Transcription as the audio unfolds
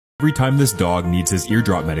Every time this dog needs his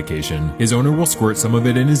eardrop medication, his owner will squirt some of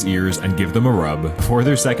it in his ears and give them a rub before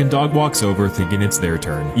their second dog walks over thinking it's their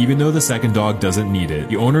turn. Even though the second dog doesn't need it,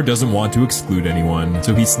 the owner doesn't want to exclude anyone,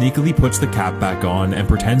 so he sneakily puts the cap back on and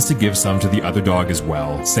pretends to give some to the other dog as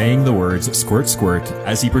well, saying the words squirt squirt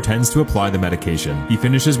as he pretends to apply the medication. He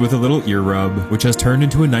finishes with a little ear rub, which has turned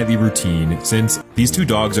into a nightly routine since these two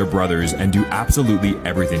dogs are brothers and do absolutely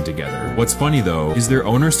everything together. What's funny though is their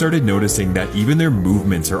owner started noticing that even their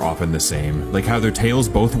movements are often the same, like how their tails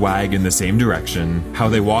both wag in the same direction, how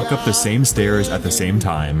they walk up the same stairs at the same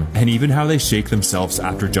time, and even how they shake themselves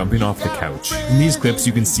after jumping off the couch. In these clips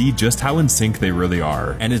you can see just how in sync they really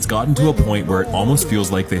are, and it's gotten to a point where it almost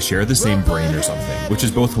feels like they share the same brain or something, which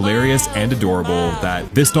is both hilarious and adorable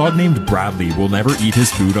that this dog named Bradley will never eat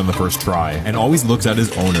his food on the first try, and always looks at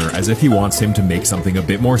his owner as if he wants him to make something a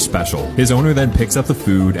bit more special. His owner then picks up the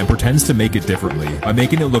food and pretends to make it differently, by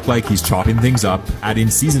making it look like he's chopping things up, adding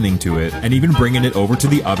seasoning to it, and even bringing it over to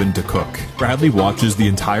the oven to cook. Bradley watches the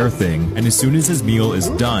entire thing, and as soon as his meal is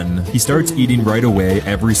done, he starts eating right away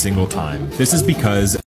every single time. This is because